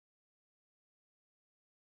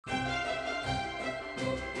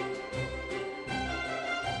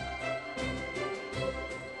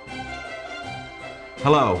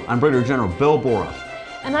Hello, I'm Brigadier General Bill Boruff.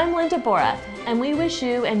 And I'm Linda Boruff, and we wish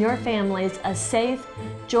you and your families a safe,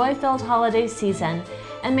 joy-filled holiday season,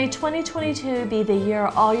 and may 2022 be the year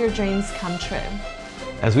all your dreams come true.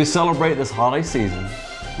 As we celebrate this holiday season,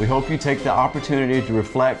 we hope you take the opportunity to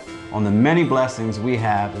reflect on the many blessings we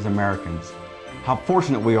have as Americans, how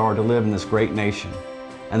fortunate we are to live in this great nation,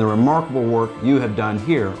 and the remarkable work you have done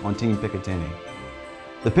here on Team Picatinny.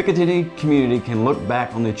 The Picatinny community can look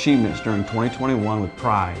back on the achievements during 2021 with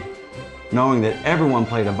pride, knowing that everyone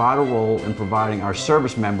played a vital role in providing our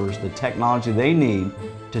service members the technology they need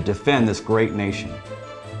to defend this great nation.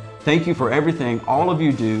 Thank you for everything all of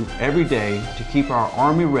you do every day to keep our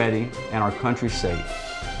Army ready and our country safe.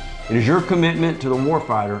 It is your commitment to the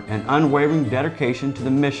warfighter and unwavering dedication to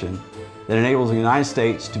the mission that enables the United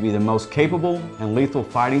States to be the most capable and lethal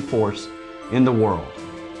fighting force in the world.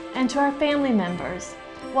 And to our family members,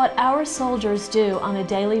 what our soldiers do on a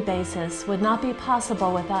daily basis would not be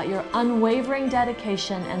possible without your unwavering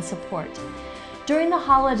dedication and support. During the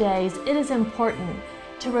holidays, it is important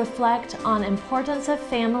to reflect on the importance of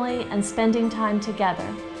family and spending time together.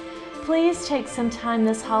 Please take some time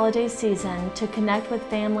this holiday season to connect with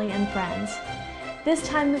family and friends. This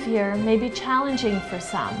time of year may be challenging for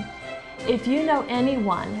some. If you know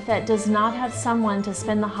anyone that does not have someone to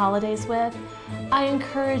spend the holidays with, I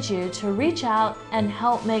encourage you to reach out and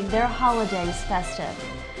help make their holidays festive.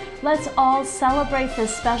 Let's all celebrate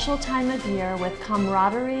this special time of year with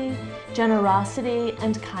camaraderie, generosity,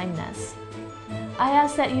 and kindness. I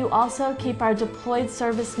ask that you also keep our deployed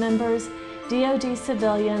service members, DoD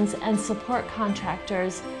civilians, and support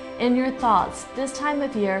contractors in your thoughts. This time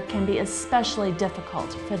of year can be especially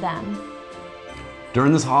difficult for them.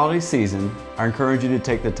 During this holiday season, I encourage you to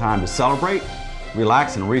take the time to celebrate,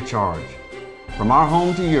 relax, and recharge. From our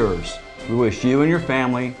home to yours, we wish you and your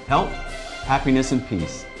family health, happiness, and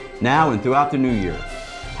peace, now and throughout the new year.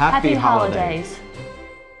 Happy holidays.